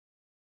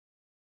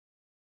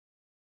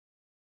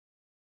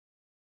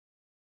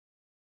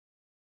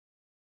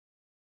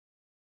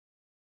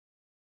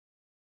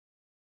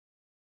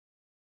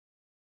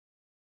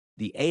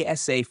The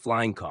ASA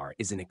flying car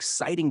is an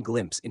exciting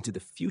glimpse into the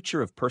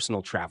future of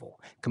personal travel,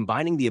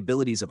 combining the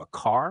abilities of a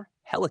car,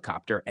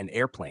 helicopter, and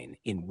airplane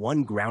in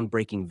one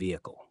groundbreaking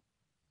vehicle.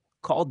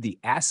 Called the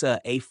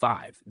ASA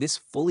A5, this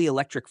fully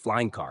electric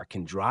flying car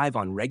can drive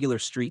on regular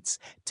streets,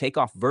 take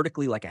off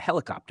vertically like a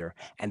helicopter,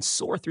 and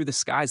soar through the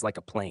skies like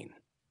a plane.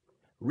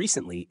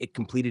 Recently, it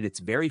completed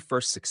its very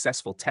first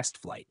successful test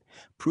flight,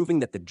 proving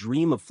that the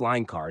dream of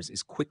flying cars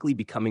is quickly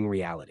becoming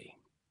reality.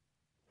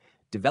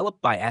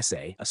 Developed by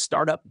SA, a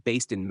startup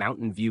based in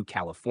Mountain View,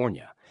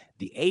 California,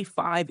 the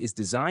A5 is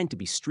designed to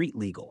be street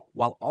legal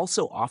while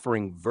also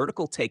offering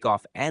vertical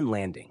takeoff and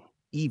landing,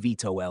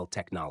 eVTOL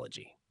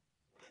technology.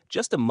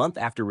 Just a month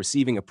after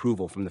receiving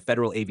approval from the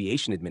Federal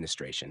Aviation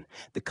Administration,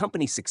 the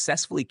company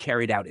successfully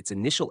carried out its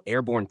initial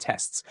airborne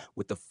tests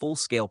with the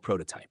full-scale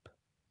prototype.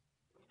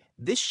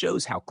 This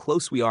shows how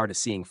close we are to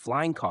seeing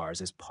flying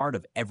cars as part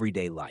of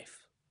everyday life.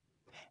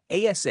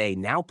 ASA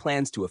now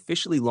plans to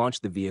officially launch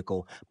the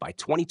vehicle by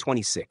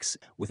 2026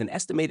 with an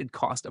estimated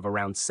cost of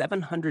around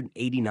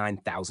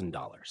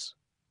 $789,000.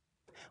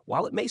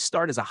 While it may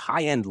start as a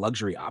high-end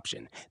luxury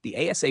option,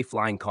 the ASA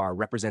flying car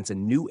represents a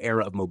new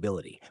era of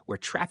mobility where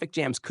traffic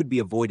jams could be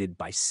avoided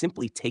by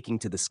simply taking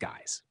to the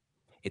skies.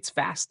 It's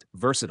fast,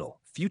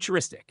 versatile,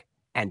 futuristic,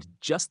 and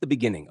just the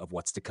beginning of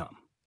what's to come.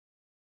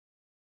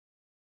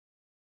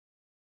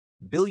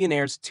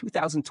 Billionaire's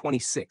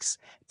 2026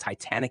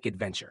 Titanic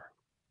adventure.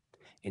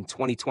 In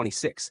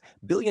 2026,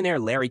 billionaire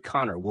Larry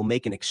Connor will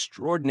make an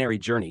extraordinary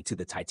journey to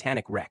the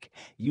Titanic wreck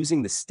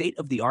using the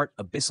state-of-the-art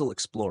Abyssal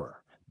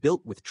Explorer,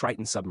 built with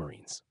Triton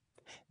submarines.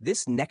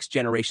 This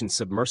next-generation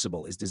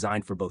submersible is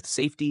designed for both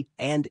safety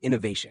and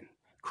innovation,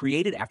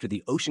 created after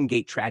the Ocean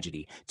Gate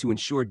tragedy to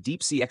ensure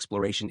deep-sea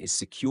exploration is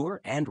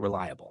secure and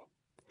reliable.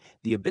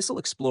 The Abyssal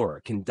Explorer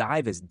can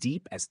dive as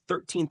deep as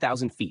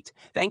 13,000 feet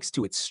thanks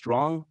to its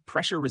strong,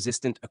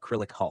 pressure-resistant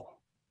acrylic hull.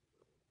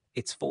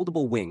 Its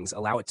foldable wings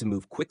allow it to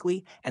move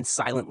quickly and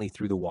silently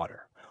through the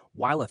water,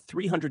 while a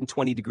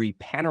 320-degree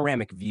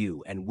panoramic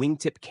view and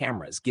wingtip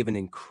cameras give an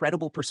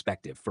incredible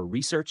perspective for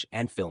research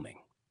and filming.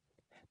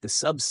 The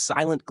sub's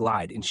silent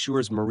glide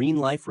ensures marine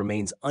life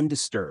remains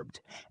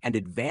undisturbed, and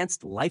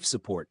advanced life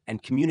support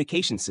and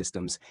communication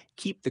systems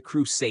keep the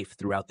crew safe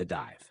throughout the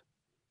dive.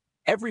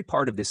 Every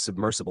part of this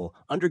submersible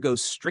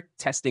undergoes strict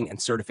testing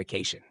and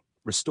certification,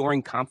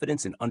 restoring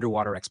confidence in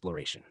underwater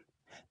exploration.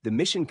 The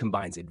mission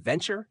combines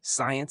adventure,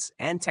 science,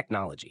 and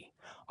technology,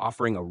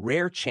 offering a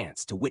rare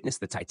chance to witness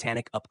the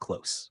Titanic up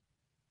close.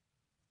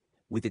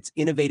 With its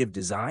innovative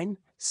design,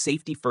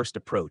 safety-first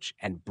approach,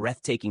 and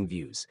breathtaking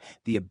views,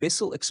 the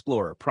Abyssal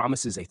Explorer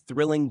promises a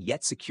thrilling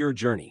yet secure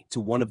journey to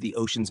one of the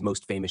ocean's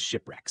most famous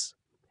shipwrecks.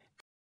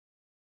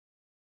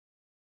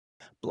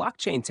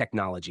 Blockchain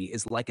technology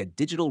is like a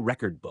digital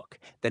record book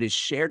that is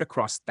shared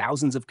across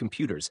thousands of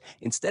computers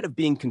instead of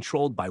being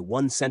controlled by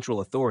one central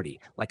authority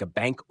like a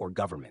bank or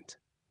government.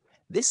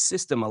 This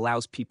system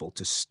allows people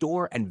to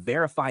store and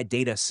verify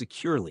data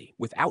securely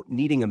without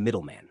needing a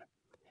middleman.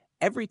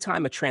 Every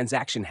time a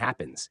transaction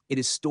happens, it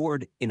is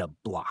stored in a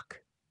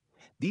block.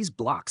 These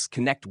blocks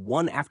connect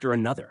one after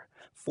another,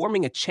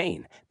 forming a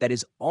chain that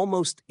is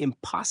almost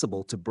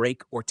impossible to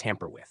break or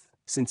tamper with.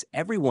 Since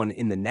everyone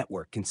in the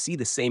network can see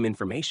the same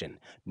information,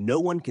 no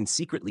one can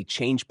secretly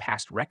change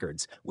past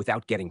records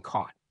without getting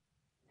caught.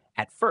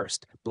 At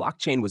first,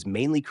 blockchain was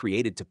mainly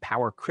created to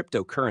power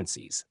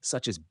cryptocurrencies,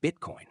 such as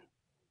Bitcoin.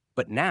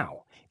 But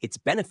now, its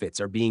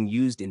benefits are being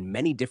used in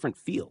many different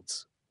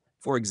fields.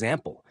 For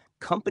example,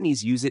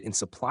 companies use it in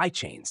supply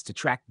chains to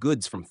track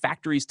goods from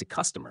factories to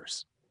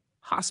customers.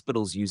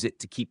 Hospitals use it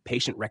to keep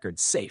patient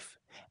records safe,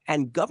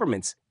 and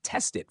governments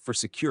test it for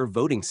secure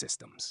voting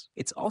systems.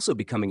 It's also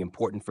becoming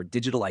important for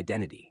digital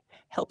identity,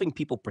 helping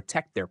people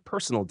protect their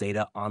personal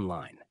data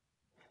online.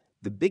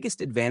 The biggest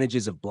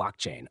advantages of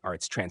blockchain are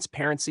its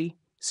transparency,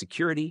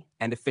 security,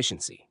 and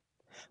efficiency.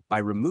 By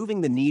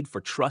removing the need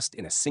for trust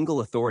in a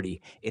single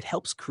authority, it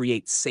helps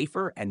create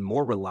safer and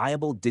more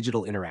reliable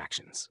digital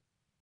interactions.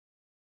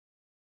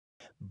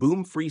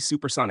 Boom-free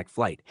supersonic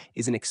flight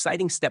is an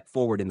exciting step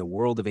forward in the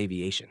world of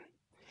aviation,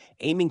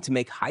 aiming to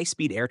make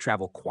high-speed air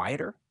travel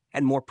quieter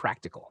and more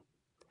practical.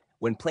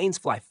 When planes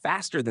fly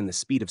faster than the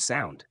speed of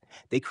sound,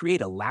 they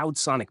create a loud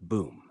sonic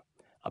boom,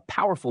 a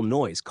powerful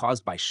noise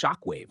caused by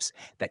shock waves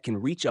that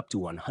can reach up to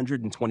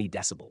 120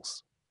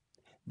 decibels.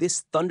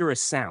 This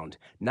thunderous sound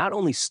not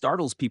only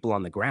startles people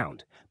on the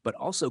ground, but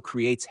also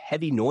creates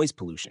heavy noise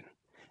pollution,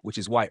 which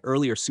is why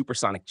earlier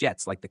supersonic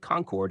jets like the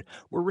Concorde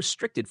were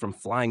restricted from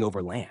flying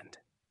over land.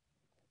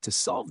 To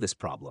solve this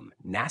problem,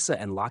 NASA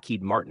and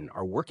Lockheed Martin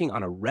are working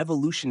on a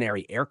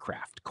revolutionary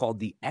aircraft called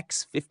the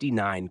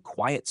X-59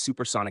 Quiet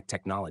Supersonic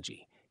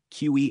Technology,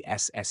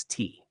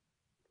 QESST.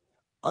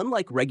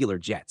 Unlike regular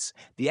jets,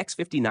 the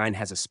X-59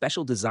 has a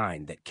special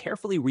design that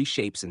carefully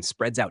reshapes and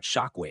spreads out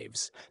shock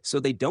waves so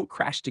they don't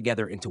crash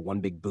together into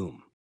one big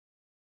boom.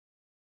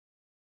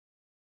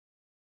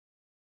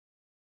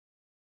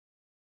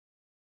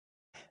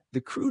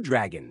 The Crew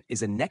Dragon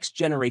is a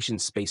next-generation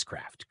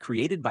spacecraft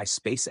created by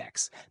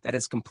SpaceX that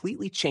has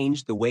completely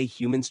changed the way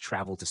humans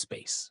travel to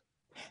space.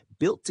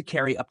 Built to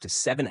carry up to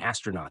 7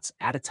 astronauts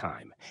at a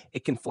time,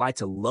 it can fly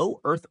to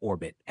low Earth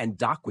orbit and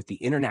dock with the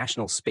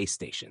International Space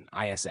Station,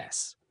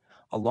 ISS.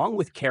 Along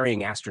with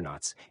carrying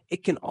astronauts,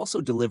 it can also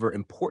deliver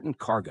important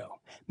cargo,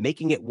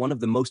 making it one of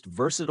the most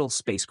versatile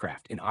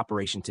spacecraft in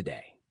operation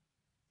today.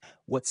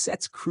 What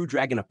sets Crew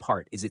Dragon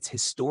apart is its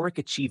historic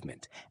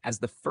achievement as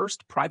the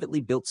first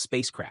privately built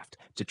spacecraft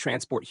to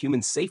transport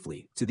humans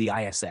safely to the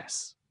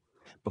ISS.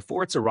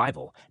 Before its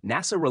arrival,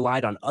 NASA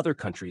relied on other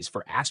countries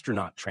for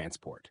astronaut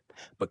transport,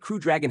 but Crew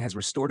Dragon has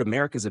restored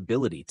America's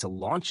ability to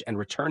launch and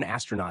return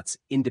astronauts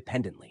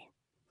independently.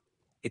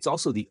 It's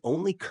also the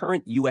only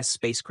current U.S.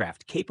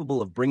 spacecraft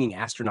capable of bringing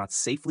astronauts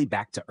safely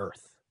back to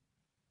Earth.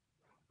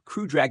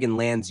 Crew Dragon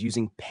lands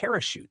using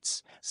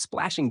parachutes,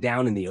 splashing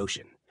down in the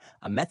ocean,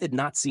 a method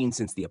not seen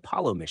since the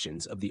Apollo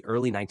missions of the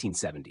early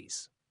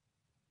 1970s.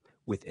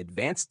 With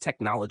advanced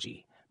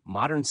technology,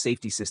 modern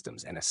safety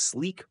systems, and a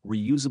sleek,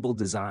 reusable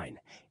design,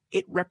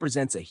 it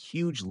represents a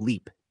huge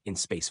leap in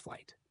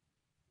spaceflight.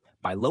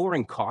 By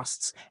lowering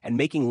costs and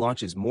making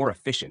launches more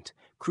efficient,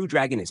 Crew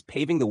Dragon is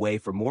paving the way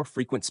for more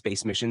frequent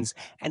space missions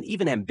and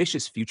even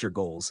ambitious future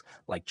goals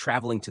like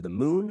traveling to the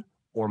Moon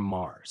or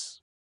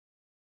Mars.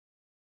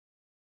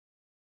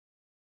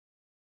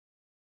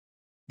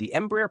 The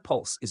Embraer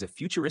Pulse is a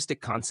futuristic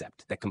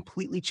concept that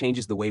completely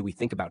changes the way we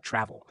think about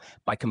travel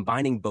by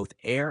combining both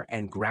air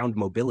and ground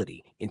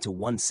mobility into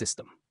one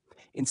system.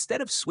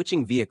 Instead of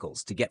switching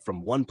vehicles to get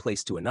from one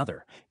place to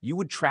another, you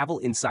would travel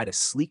inside a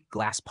sleek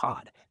glass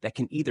pod that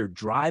can either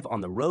drive on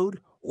the road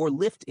or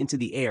lift into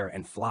the air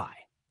and fly.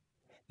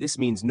 This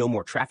means no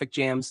more traffic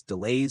jams,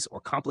 delays,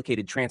 or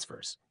complicated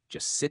transfers.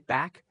 Just sit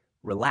back,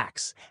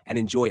 relax, and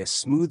enjoy a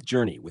smooth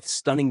journey with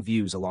stunning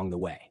views along the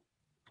way.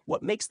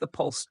 What makes the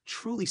Pulse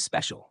truly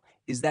special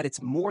is that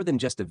it's more than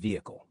just a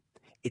vehicle.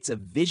 It's a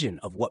vision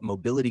of what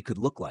mobility could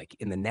look like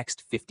in the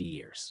next 50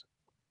 years.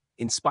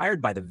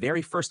 Inspired by the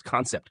very first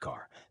concept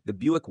car, the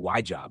Buick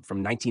Y-Job from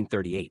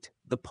 1938,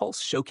 the Pulse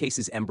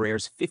showcases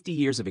Embraer's 50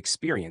 years of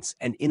experience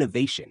and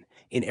innovation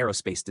in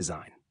aerospace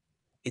design.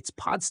 Its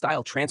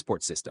pod-style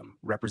transport system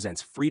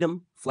represents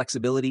freedom,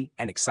 flexibility,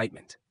 and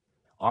excitement,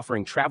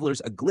 offering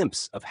travelers a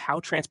glimpse of how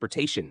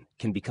transportation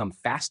can become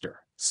faster,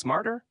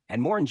 smarter,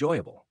 and more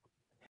enjoyable.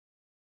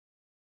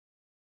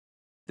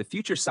 The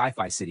future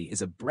sci-fi city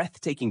is a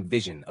breathtaking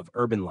vision of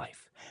urban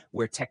life,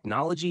 where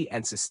technology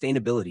and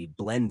sustainability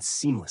blend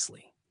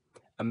seamlessly.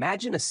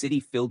 Imagine a city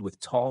filled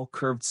with tall,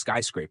 curved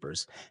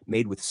skyscrapers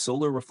made with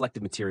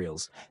solar-reflective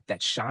materials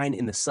that shine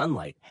in the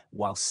sunlight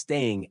while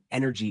staying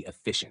energy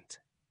efficient.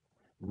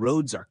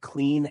 Roads are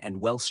clean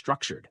and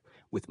well-structured,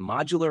 with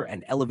modular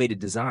and elevated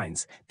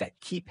designs that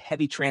keep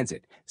heavy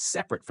transit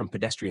separate from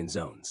pedestrian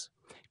zones,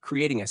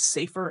 creating a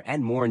safer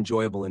and more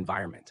enjoyable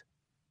environment.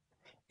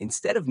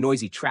 Instead of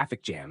noisy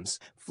traffic jams,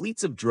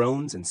 fleets of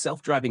drones and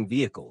self-driving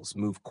vehicles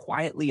move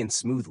quietly and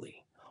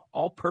smoothly,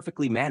 all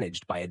perfectly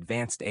managed by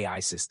advanced AI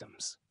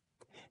systems.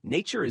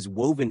 Nature is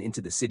woven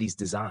into the city's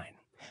design,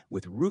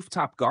 with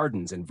rooftop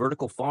gardens and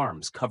vertical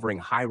farms covering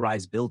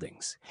high-rise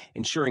buildings,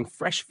 ensuring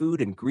fresh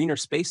food and greener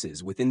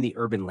spaces within the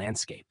urban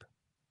landscape.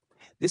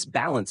 This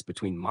balance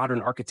between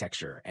modern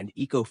architecture and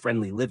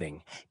eco-friendly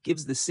living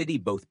gives the city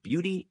both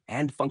beauty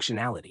and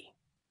functionality.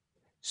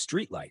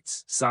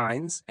 Streetlights,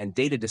 signs, and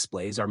data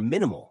displays are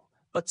minimal,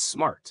 but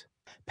smart,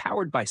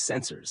 powered by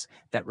sensors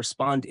that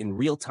respond in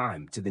real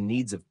time to the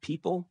needs of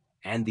people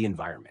and the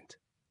environment.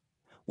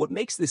 What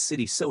makes this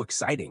city so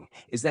exciting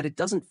is that it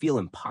doesn't feel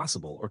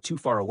impossible or too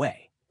far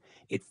away.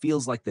 It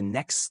feels like the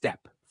next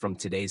step from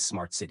today's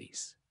smart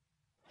cities.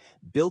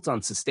 Built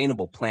on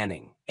sustainable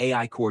planning,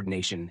 AI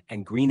coordination,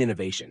 and green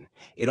innovation,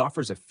 it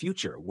offers a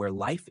future where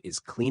life is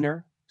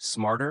cleaner,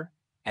 smarter,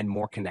 and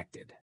more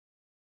connected.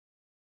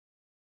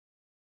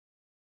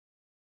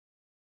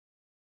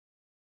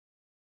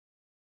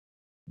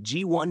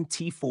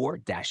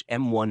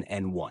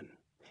 G1T4-M1N1,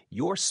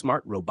 your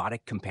smart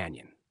robotic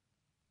companion.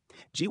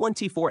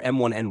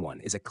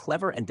 G1T4-M1N1 is a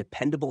clever and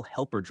dependable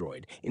helper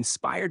droid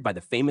inspired by the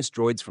famous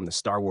droids from the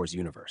Star Wars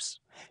universe.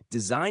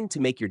 Designed to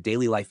make your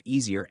daily life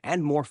easier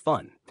and more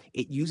fun,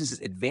 it uses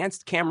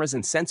advanced cameras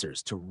and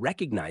sensors to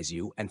recognize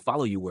you and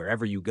follow you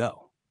wherever you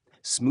go,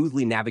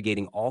 smoothly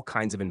navigating all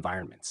kinds of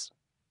environments.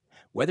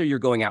 Whether you're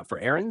going out for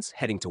errands,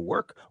 heading to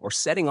work, or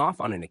setting off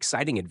on an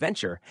exciting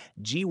adventure,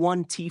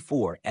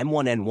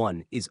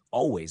 G1T4-M1N1 is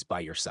always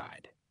by your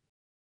side.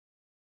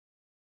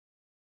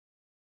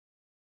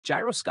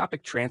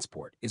 Gyroscopic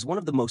transport is one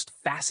of the most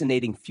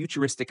fascinating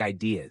futuristic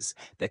ideas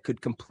that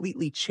could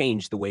completely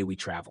change the way we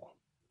travel.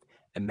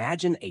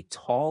 Imagine a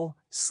tall,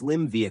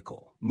 slim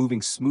vehicle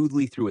moving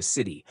smoothly through a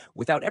city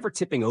without ever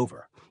tipping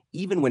over,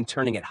 even when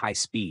turning at high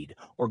speed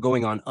or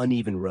going on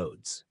uneven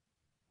roads.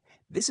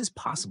 This is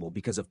possible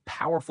because of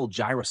powerful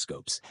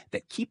gyroscopes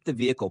that keep the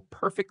vehicle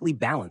perfectly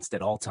balanced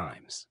at all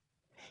times.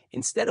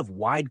 Instead of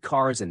wide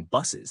cars and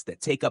buses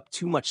that take up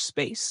too much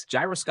space,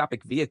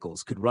 gyroscopic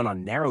vehicles could run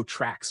on narrow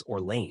tracks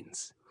or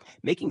lanes,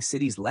 making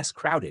cities less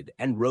crowded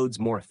and roads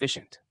more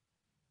efficient.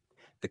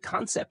 The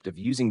concept of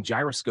using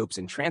gyroscopes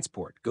in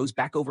transport goes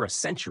back over a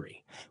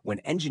century, when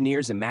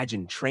engineers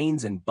imagined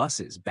trains and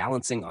buses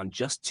balancing on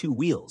just two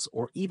wheels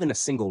or even a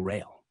single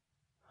rail.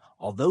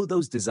 Although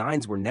those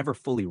designs were never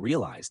fully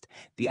realized,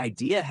 the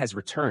idea has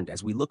returned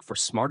as we look for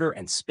smarter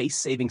and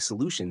space-saving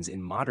solutions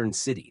in modern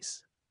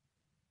cities.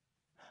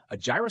 A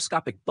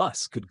gyroscopic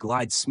bus could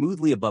glide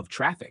smoothly above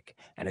traffic,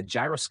 and a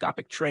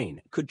gyroscopic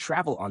train could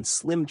travel on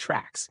slim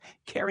tracks,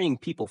 carrying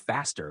people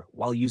faster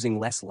while using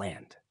less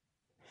land.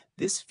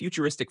 This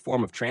futuristic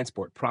form of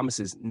transport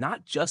promises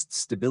not just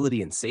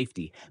stability and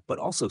safety, but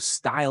also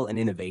style and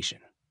innovation.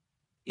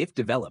 If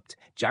developed,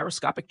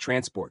 gyroscopic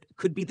transport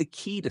could be the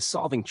key to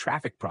solving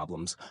traffic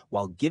problems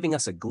while giving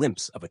us a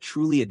glimpse of a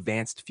truly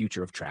advanced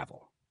future of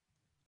travel.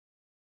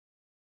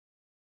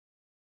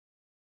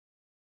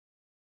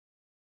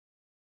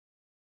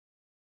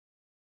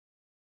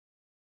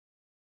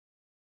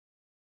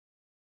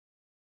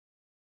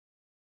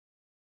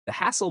 The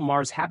Hassel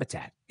Mars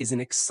habitat is an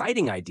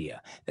exciting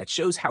idea that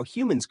shows how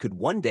humans could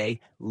one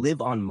day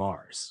live on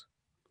Mars.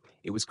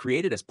 It was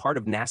created as part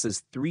of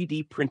NASA's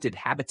 3D printed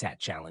habitat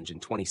challenge in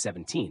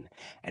 2017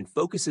 and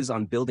focuses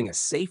on building a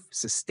safe,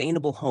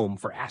 sustainable home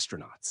for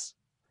astronauts.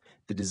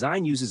 The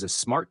design uses a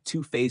smart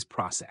two-phase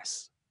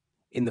process.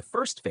 In the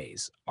first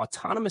phase,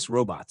 autonomous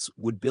robots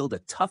would build a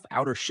tough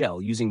outer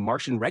shell using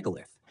Martian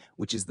regolith,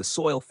 which is the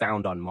soil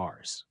found on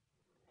Mars.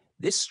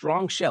 This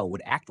strong shell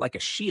would act like a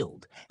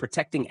shield,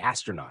 protecting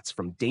astronauts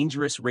from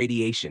dangerous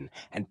radiation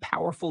and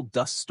powerful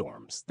dust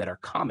storms that are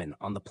common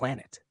on the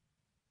planet.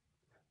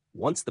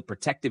 Once the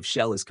protective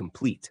shell is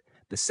complete,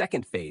 the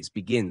second phase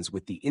begins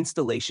with the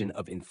installation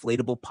of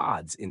inflatable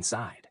pods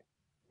inside.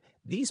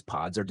 These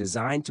pods are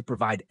designed to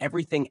provide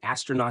everything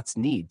astronauts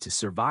need to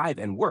survive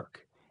and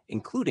work,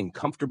 including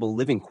comfortable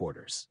living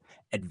quarters,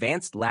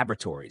 advanced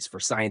laboratories for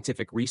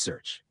scientific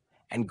research,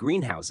 and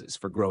greenhouses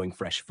for growing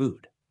fresh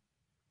food.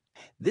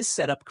 This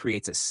setup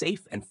creates a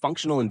safe and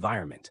functional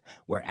environment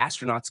where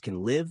astronauts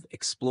can live,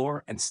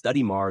 explore, and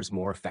study Mars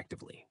more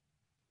effectively.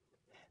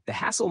 The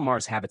Hassel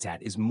Mars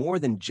habitat is more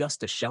than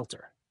just a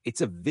shelter.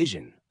 It's a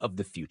vision of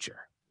the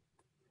future.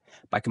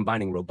 By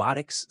combining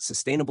robotics,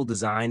 sustainable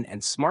design,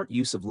 and smart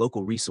use of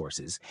local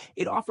resources,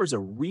 it offers a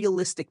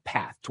realistic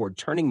path toward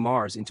turning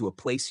Mars into a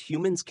place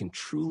humans can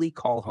truly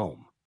call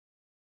home.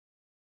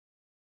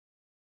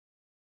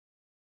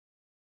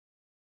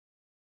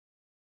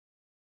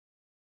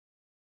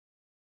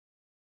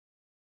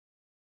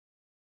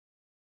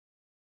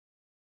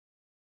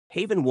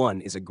 Haven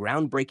 1 is a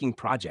groundbreaking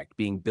project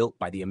being built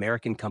by the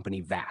American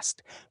company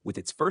VAST, with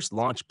its first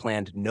launch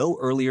planned no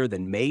earlier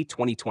than May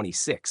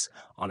 2026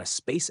 on a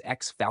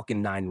SpaceX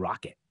Falcon 9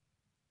 rocket.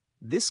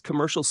 This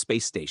commercial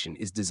space station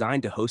is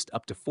designed to host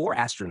up to 4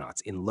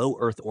 astronauts in low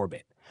Earth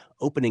orbit,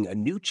 opening a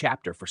new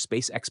chapter for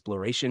space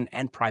exploration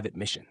and private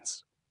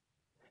missions.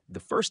 The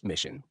first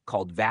mission,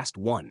 called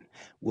VAST-1,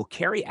 will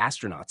carry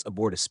astronauts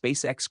aboard a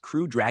SpaceX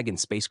Crew Dragon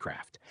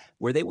spacecraft,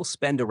 where they will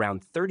spend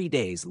around 30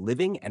 days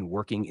living and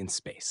working in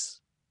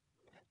space.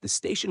 The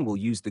station will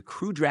use the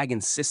Crew Dragon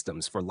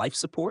systems for life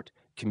support,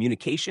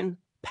 communication,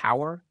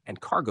 power,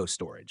 and cargo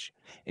storage,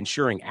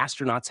 ensuring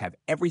astronauts have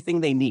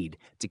everything they need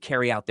to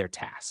carry out their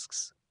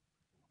tasks.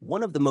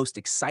 One of the most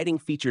exciting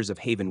features of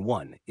Haven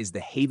 1 is the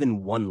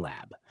Haven 1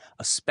 Lab,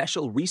 a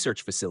special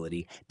research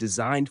facility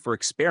designed for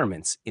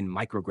experiments in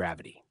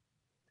microgravity.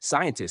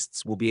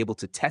 Scientists will be able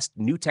to test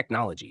new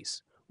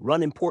technologies,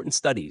 run important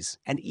studies,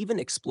 and even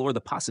explore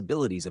the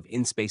possibilities of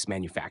in-space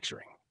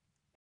manufacturing.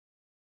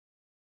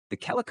 The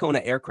Kellicona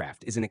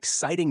aircraft is an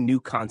exciting new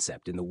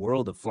concept in the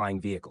world of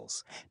flying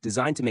vehicles,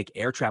 designed to make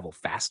air travel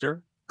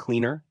faster,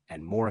 cleaner,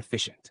 and more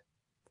efficient.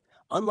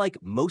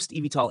 Unlike most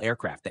eVTOL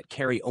aircraft that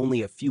carry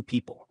only a few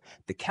people,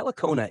 the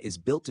Kellicona is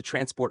built to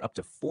transport up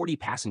to 40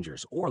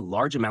 passengers or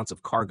large amounts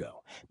of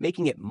cargo,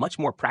 making it much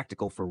more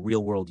practical for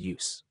real-world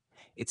use.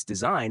 Its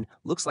design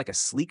looks like a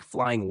sleek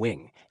flying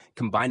wing,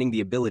 combining the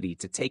ability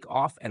to take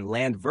off and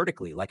land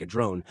vertically like a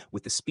drone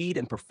with the speed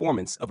and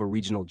performance of a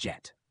regional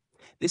jet.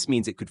 This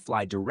means it could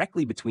fly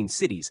directly between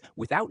cities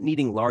without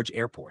needing large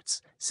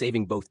airports,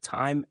 saving both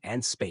time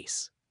and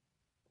space.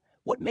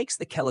 What makes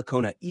the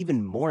Kellicona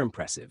even more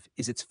impressive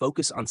is its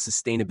focus on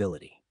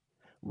sustainability.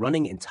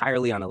 Running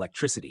entirely on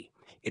electricity,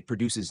 it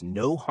produces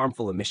no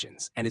harmful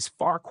emissions and is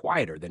far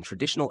quieter than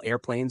traditional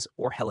airplanes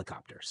or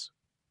helicopters.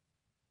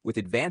 With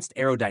advanced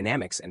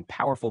aerodynamics and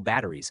powerful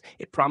batteries,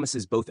 it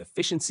promises both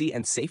efficiency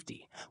and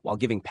safety, while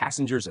giving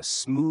passengers a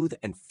smooth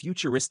and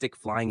futuristic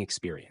flying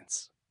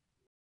experience.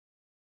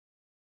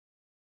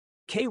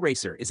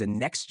 K-Racer is a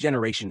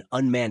next-generation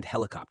unmanned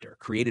helicopter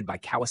created by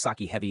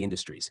Kawasaki Heavy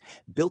Industries,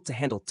 built to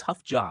handle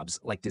tough jobs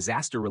like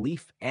disaster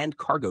relief and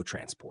cargo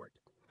transport.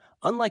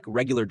 Unlike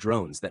regular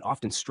drones that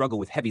often struggle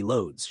with heavy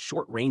loads,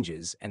 short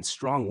ranges, and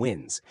strong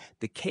winds,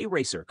 the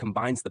K-Racer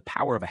combines the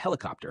power of a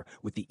helicopter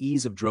with the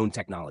ease of drone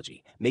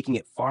technology, making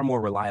it far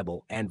more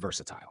reliable and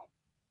versatile.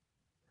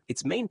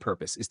 Its main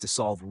purpose is to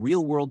solve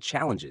real-world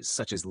challenges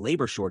such as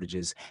labor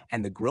shortages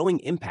and the growing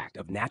impact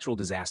of natural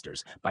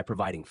disasters by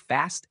providing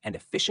fast and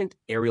efficient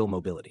aerial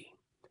mobility.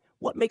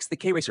 What makes the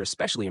K-Racer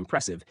especially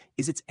impressive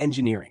is its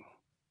engineering.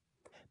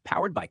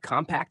 Powered by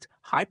compact,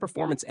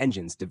 high-performance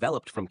engines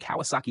developed from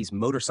Kawasaki's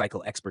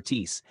motorcycle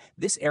expertise,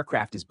 this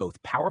aircraft is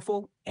both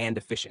powerful and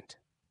efficient.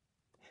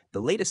 The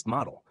latest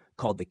model,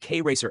 called the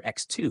K-Racer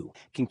X2,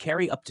 can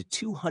carry up to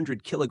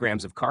 200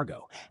 kilograms of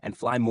cargo and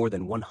fly more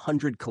than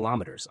 100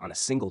 kilometers on a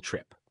single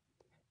trip.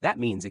 That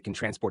means it can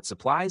transport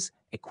supplies,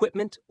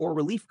 equipment, or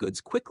relief goods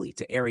quickly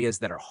to areas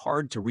that are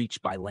hard to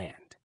reach by land.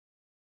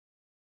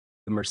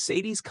 The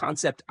Mercedes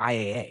Concept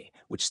IAA,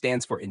 which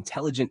stands for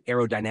Intelligent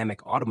Aerodynamic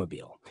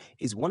Automobile,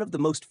 is one of the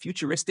most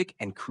futuristic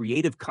and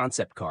creative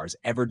concept cars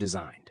ever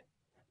designed.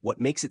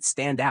 What makes it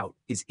stand out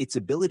is its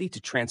ability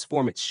to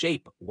transform its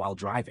shape while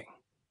driving.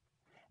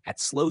 At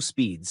slow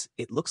speeds,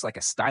 it looks like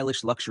a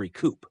stylish luxury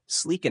coupe,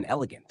 sleek and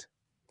elegant.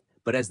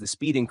 But as the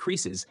speed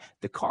increases,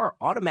 the car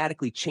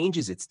automatically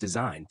changes its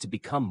design to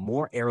become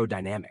more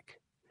aerodynamic.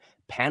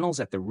 Panels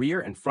at the rear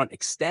and front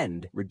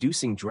extend,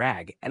 reducing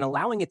drag and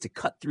allowing it to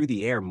cut through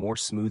the air more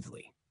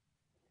smoothly.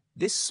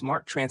 This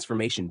smart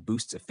transformation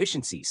boosts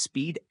efficiency,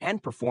 speed,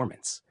 and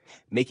performance,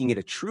 making it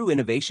a true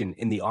innovation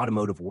in the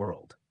automotive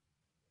world.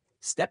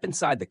 Step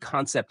inside the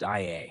Concept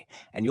IA,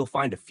 and you'll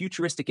find a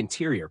futuristic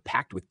interior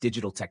packed with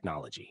digital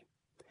technology.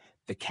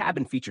 The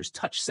cabin features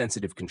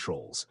touch-sensitive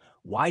controls,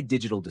 wide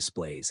digital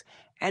displays,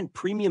 and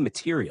premium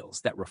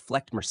materials that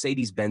reflect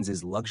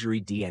Mercedes-Benz's luxury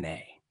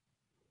DNA.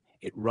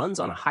 It runs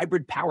on a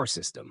hybrid power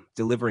system,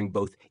 delivering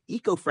both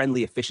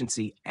eco-friendly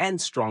efficiency and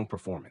strong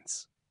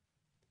performance.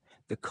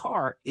 The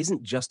car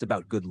isn't just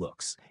about good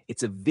looks.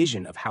 It's a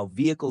vision of how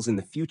vehicles in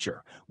the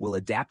future will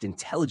adapt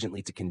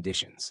intelligently to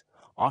conditions,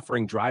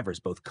 offering drivers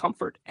both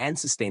comfort and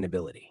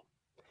sustainability.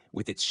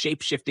 With its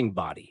shape-shifting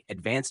body,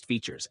 advanced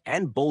features,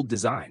 and bold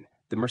design,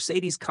 the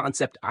Mercedes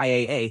Concept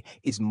IAA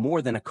is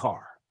more than a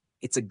car.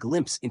 It's a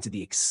glimpse into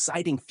the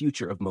exciting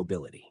future of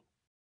mobility.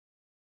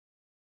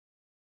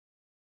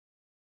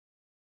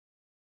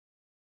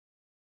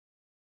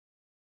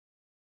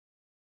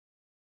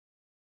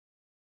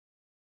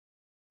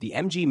 The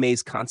MG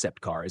Maze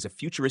concept car is a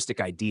futuristic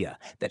idea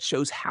that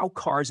shows how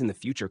cars in the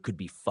future could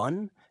be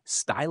fun,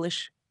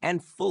 stylish,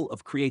 and full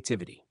of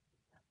creativity.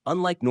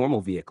 Unlike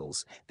normal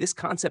vehicles, this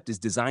concept is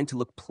designed to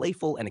look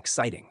playful and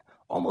exciting,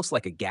 almost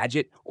like a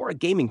gadget or a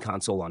gaming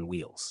console on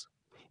wheels.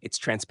 Its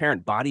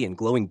transparent body and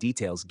glowing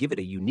details give it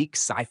a unique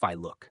sci-fi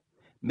look,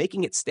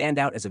 making it stand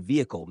out as a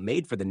vehicle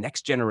made for the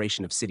next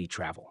generation of city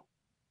travel.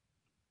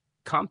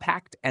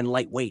 Compact and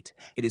lightweight,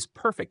 it is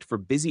perfect for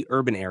busy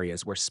urban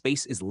areas where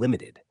space is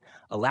limited,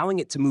 allowing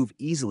it to move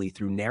easily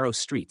through narrow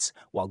streets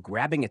while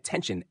grabbing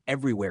attention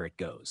everywhere it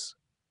goes.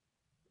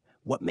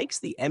 What makes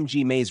the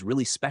MG Maze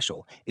really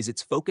special is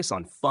its focus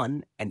on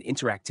fun and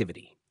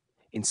interactivity.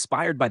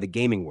 Inspired by the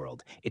gaming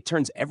world, it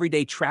turns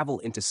everyday travel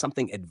into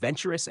something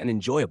adventurous and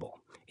enjoyable,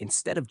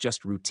 instead of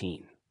just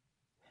routine.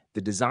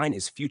 The design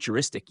is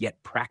futuristic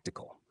yet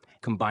practical,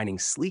 combining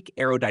sleek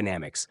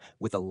aerodynamics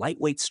with a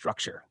lightweight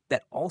structure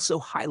that also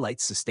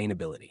highlights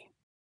sustainability.